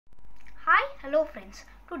Hello friends,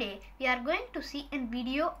 today we are going to see a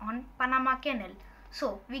video on Panama Canal.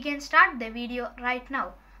 So we can start the video right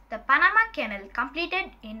now. The Panama Canal,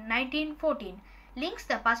 completed in 1914, links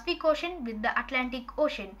the Pacific Ocean with the Atlantic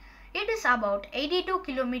Ocean. It is about 82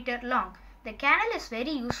 km long. The canal is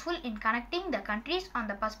very useful in connecting the countries on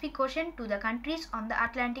the Pacific Ocean to the countries on the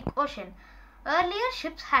Atlantic Ocean. Earlier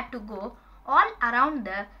ships had to go all around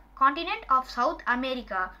the continent of South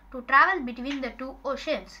America to travel between the two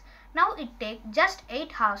oceans. Now it takes just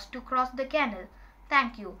 8 hours to cross the canal.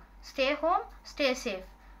 Thank you. Stay home, stay safe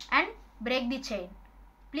and break the chain.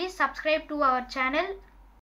 Please subscribe to our channel